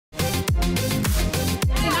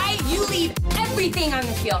everything on the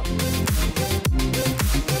field.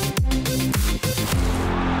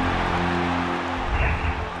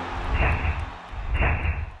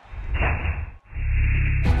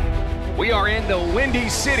 We are in the Windy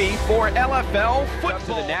City for LFL football. To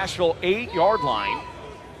the Nashville 8-yard line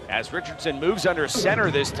as Richardson moves under center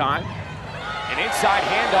this time. An inside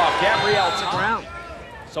handoff, Gabrielle Todd.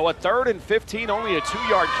 So a 3rd and 15, only a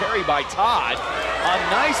 2-yard carry by Todd. A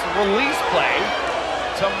nice release play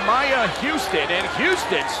to Maya Houston, and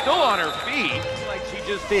Houston still on her feet. Like she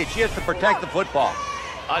just did, she has to protect the football.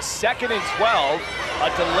 A 2nd and 12, a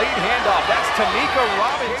delayed handoff. That's Tamika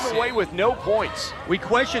Robinson. Came away with no points. We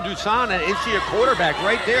questioned Dusan, and is she a quarterback?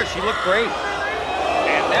 Right there, she looked great.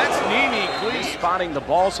 And that's Nene Gleaves spotting the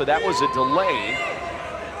ball, so that was a delay.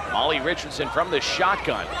 Molly Richardson from the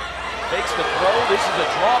shotgun. Takes the throw. This is a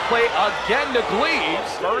draw play again to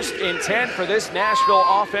Gleaves. 1st and 10 for this Nashville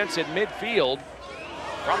offense at midfield.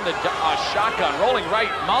 From the shotgun, rolling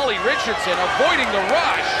right, Molly Richardson avoiding the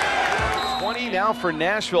rush. 20 now for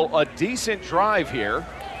Nashville, a decent drive here.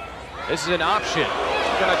 This is an option.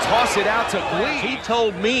 She's gonna toss it out to Gleaves. He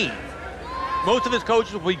told me most of his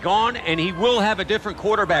coaches will be gone, and he will have a different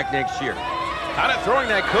quarterback next year. Kind of throwing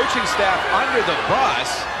that coaching staff under the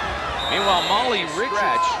bus. Meanwhile, Molly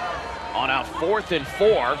Richardson on a 4th and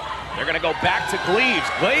 4. They're gonna go back to Gleaves.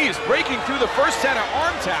 Gleaves breaking through the first set of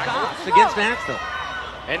arm tackles. Against Nashville.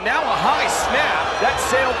 And now a high snap that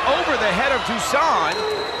sailed over the head of Dusan,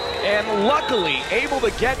 and luckily able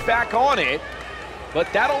to get back on it. But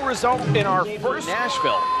that'll result in our first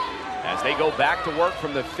Nashville as they go back to work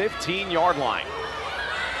from the 15-yard line.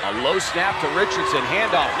 A low snap to Richardson,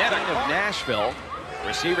 handoff net of Nashville.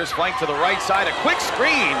 Receivers flank to the right side, a quick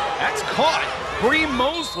screen. That's caught. Bree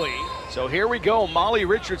Mosley. So here we go, Molly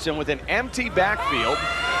Richardson with an empty backfield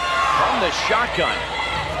from the shotgun.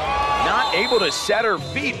 Not able to set her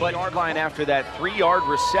feet, but yard line after that 3-yard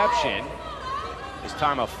reception. This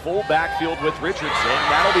time a full backfield with Richardson.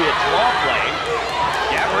 That'll be a draw play.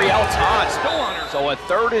 Gabrielle Todd still on her. So a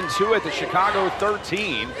 3rd and 2 at the Chicago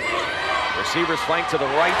 13. Receivers flank to the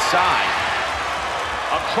right side.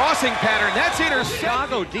 A crossing pattern, that's intercepted.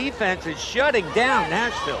 Chicago defense is shutting down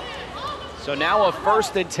Nashville. So now a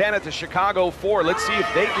 1st and 10 at the Chicago 4. Let's see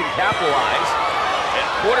if they can capitalize. And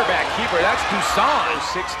quarterback keeper, that's Dusan,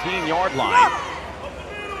 16-yard line.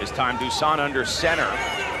 This time Dusan under center.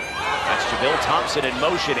 That's Javille Thompson in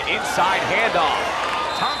motion, inside handoff.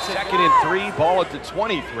 Thompson, 2nd and 3, ball at the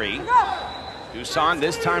 23. Dusan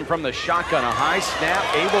this time from the shotgun, a high snap,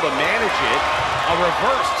 able to manage it. A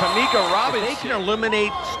reverse, Tamika Robinson. If they can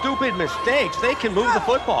eliminate stupid mistakes, they can move the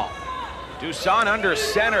football. Dusan under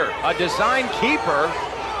center, a design keeper.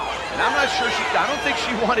 And I'm not sure I don't think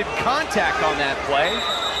she wanted contact on that play.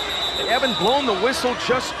 They haven't blown the whistle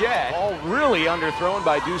just yet. All really underthrown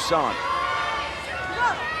by Dusan.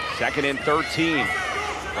 2nd and 13.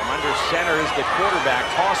 From under center is the quarterback.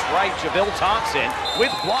 Tossed right, Javille Thompson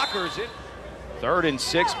with blockers in. 3rd and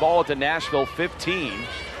 6, ball at the Nashville 15.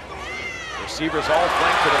 Receivers all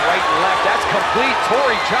flanked to the right and left. That's complete,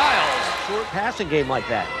 Tori Giles. Short passing game like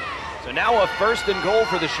that. So now a 1st and goal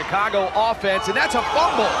for the Chicago offense, and that's a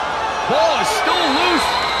fumble. Ball is still loose.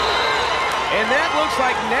 And that looks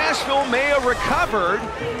like Nashville may have recovered.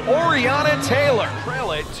 Oriana Taylor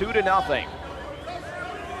trail it 2-0. 1st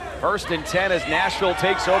and 10 as Nashville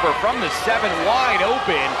takes over from the 7, wide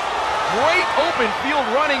open. Great open field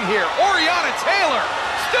running here. Oriana Taylor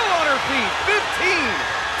still on her feet. 15,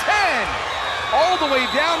 10, all the way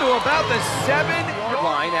down to about the 7-yard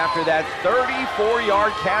line after that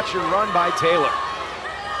 34-yard catch and run by Taylor.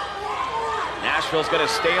 Nashville's going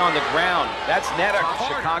to stay on the ground. That's net a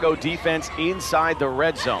Chicago defense inside the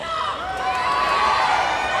red zone.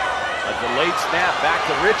 A delayed snap back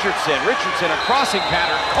to Richardson. Richardson, a crossing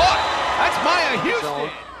pattern, caught. That's Maya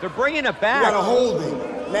Houston. They're bringing it back. We got a holding.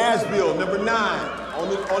 Nashville, number 9, on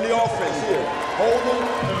the offense here. Holding,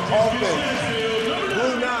 offense,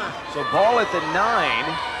 blue 9. So ball at the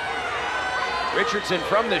 9. Richardson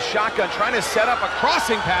from the shotgun trying to set up a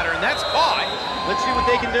crossing pattern. That's caught. Let's see what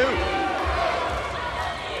they can do.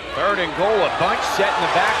 3rd and goal, a bunch set in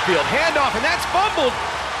the backfield. Handoff, and that's fumbled.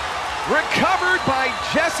 Recovered by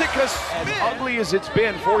Jessica Smith. As ugly as it's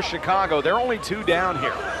been for Chicago, they're only 2 down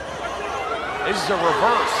here. This is a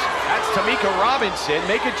reverse. That's Tamika Robinson,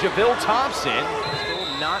 make it Javille Thompson.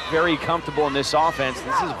 Still not very comfortable in this offense.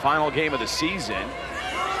 This is the final game of the season.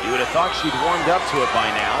 You would have thought she'd warmed up to it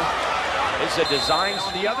by now. This is a design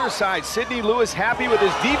on the other side. Sidney Lewis happy with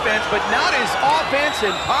his defense, but not his offense,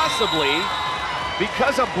 and possibly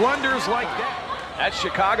because of blunders like that. That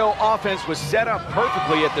Chicago offense was set up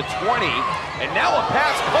perfectly at the 20, and now a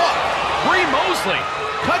pass caught. Bree Mosley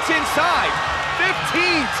cuts inside.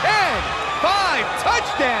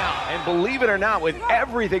 touchdown. And believe it or not, with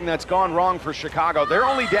everything that's gone wrong for Chicago, they're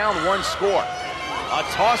only down 1 score. A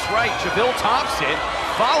toss right, Javill Thompson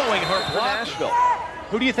following her for Nashville.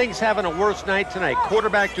 Who do you think is having a worse night tonight?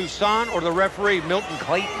 Quarterback Dusan or the referee Milton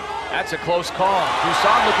Clayton? That's a close call.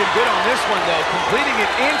 Dusan looking good on this one, though, completing it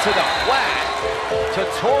into the flat to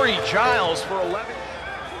Torrey Giles for 11.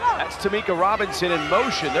 That's Tamika Robinson in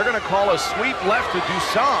motion. They're going to call a sweep left to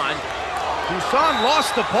Dusan. Dusan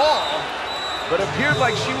lost the ball, but appeared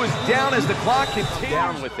like she was down as the clock continued.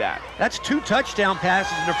 Down with that. That's 2 touchdown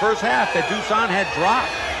passes in the first half that Dusan had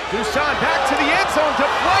dropped. Dusan back to the end zone,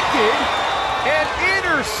 deflected and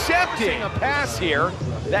intercepting a pass here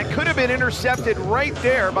that could have been intercepted right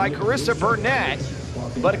there by Carissa Burnett,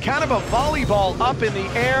 but kind of a volleyball up in the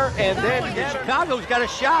air, and then Chicago's got a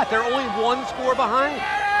shot. They're only 1 score behind.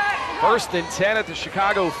 1st and 10 at the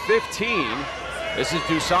Chicago 15. This is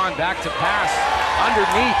Dusan back to pass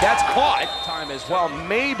underneath. That's caught time as well.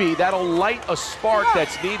 Maybe that'll light a spark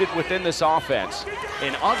that's needed within this offense.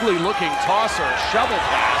 An ugly-looking tosser, a shovel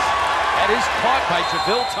pass. That is caught by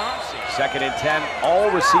Javill Thompson. 2nd and 10.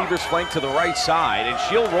 All receivers flank to the right side, and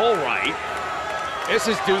she'll roll right.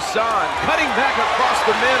 This is Dusan cutting back across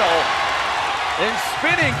the middle and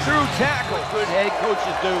spinning through tackle. Good head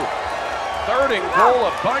coaches do. 3rd and goal,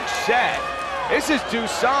 a bunch set. This is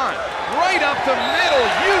Dusan right up the middle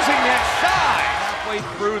using that size. Halfway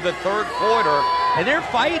through the 3rd quarter, and they're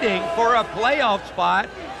fighting for a playoff spot,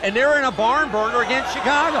 and they're in a barn burner against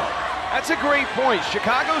Chicago. That's a great point.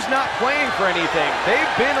 Chicago's not playing for anything.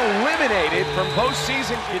 They've been eliminated from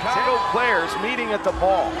postseason. Chicago players meeting at the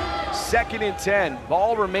ball. 2nd and 10.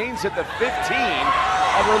 Ball remains at the 15.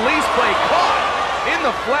 A release play caught in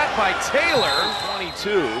the flat by Taylor.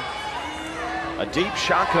 22. A deep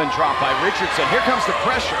shotgun drop by Richardson. Here comes the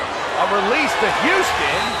pressure. A release to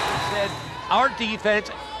Houston. Said our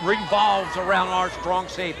defense revolves around our strong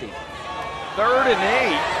safety. 3rd and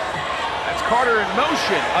 8. That's Carter in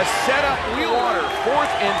motion. A setup wheel water.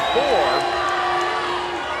 4th and 4.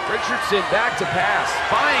 Richardson back to pass.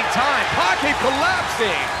 Buying time. Pocket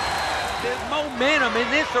collapsing. The momentum in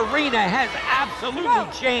this arena has absolutely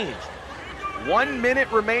changed. 1 minute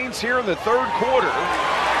remains here in the 3rd quarter.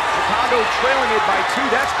 Chicago trailing it by 2.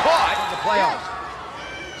 That's caught in the playoffs.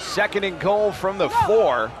 2nd and goal from the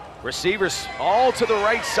 4. Receivers all to the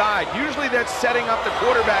right side. Usually that's setting up the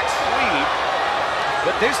quarterback sweep.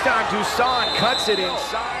 But this time Dusan cuts it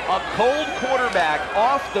inside. A cold quarterback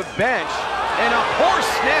off the bench and a poor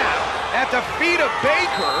snap at the feet of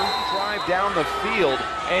Baker. Drive down the field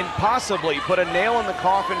and possibly put a nail in the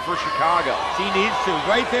coffin for Chicago. She needs to.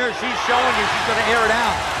 Right there, she's showing you she's going to air it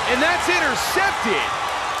out. And that's intercepted.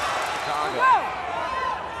 Chicago.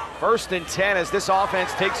 1st and 10 as this offense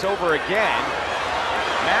takes over again.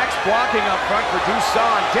 Max blocking up front for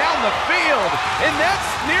Dusan down the field, and that's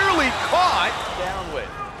nearly caught. Down with.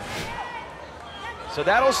 So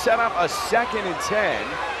that'll set up a 2nd and 10.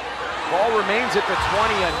 Ball remains at the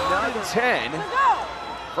 20, another 10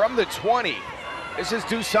 from the 20. This is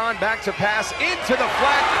Dusan back to pass into the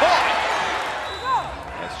flat, caught.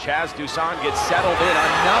 As Chaz Dusan gets settled in,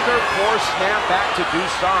 another poor snap back to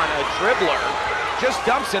Dusan, a dribbler. Just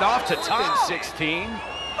dumps it off to top 16.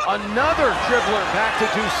 Another dribbler back to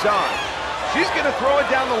Dusan. She's going to throw it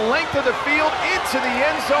down the length of the field into the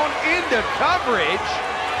end zone, into coverage.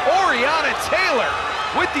 Oriana Taylor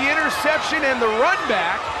with the interception and the run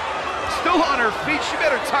back. Still on her feet. She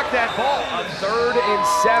better tuck that ball. A 3rd and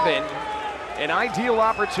 7. An ideal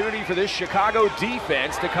opportunity for this Chicago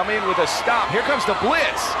defense to come in with a stop. Here comes the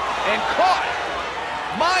blitz and caught.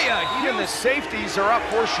 Maya, even the safeties are up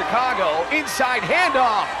for Chicago. Inside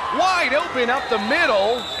handoff, wide open up the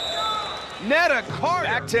middle. Netta Carter.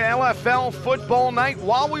 Back to LFL football night.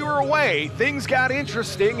 While we were away, things got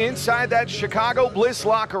interesting inside that Chicago Bliss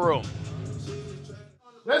locker room.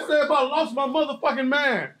 Let's say if I lost my motherfucking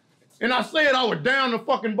mind, and I said I was down the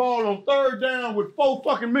fucking ball on 3rd down with 4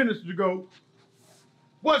 fucking minutes to go,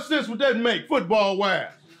 what sense would that make,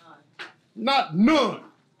 football-wise? Not none.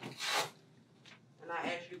 I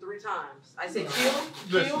asked you 3 times. I said, Q.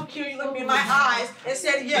 You looked me in my eyes and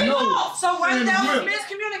said, yes. No. So right there was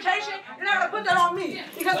miscommunication, and I gotta put that on me.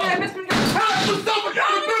 Because we had miscommunication. What's up with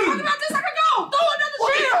accountability? About this, I can go. Throw another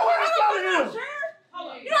chair.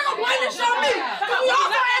 You're not gonna blame this shit on me. Because we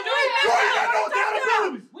also had 3 miscommunications. You ain't got no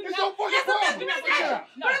accountability. It's so fucking problem.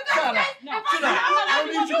 But if that's the case, if I don't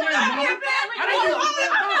need you in here, man. I don't need you in here.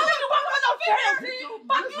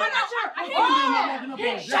 Fuck you in that chair.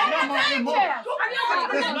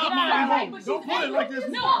 That's not my remote. Don't put it like this.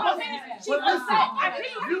 No, she was sick. I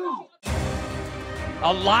feel you.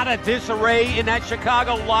 A lot of disarray in that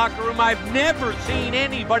Chicago locker room. I've never seen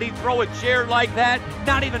anybody throw a chair like that,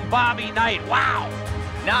 not even Bobby Knight. Wow.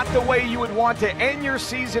 Not the way you would want to end your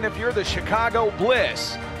season if you're the Chicago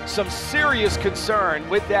Bliss. Some serious concern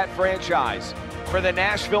with that franchise. For the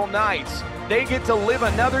Nashville Knights, they get to live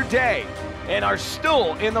another day and are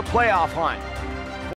still in the playoff hunt.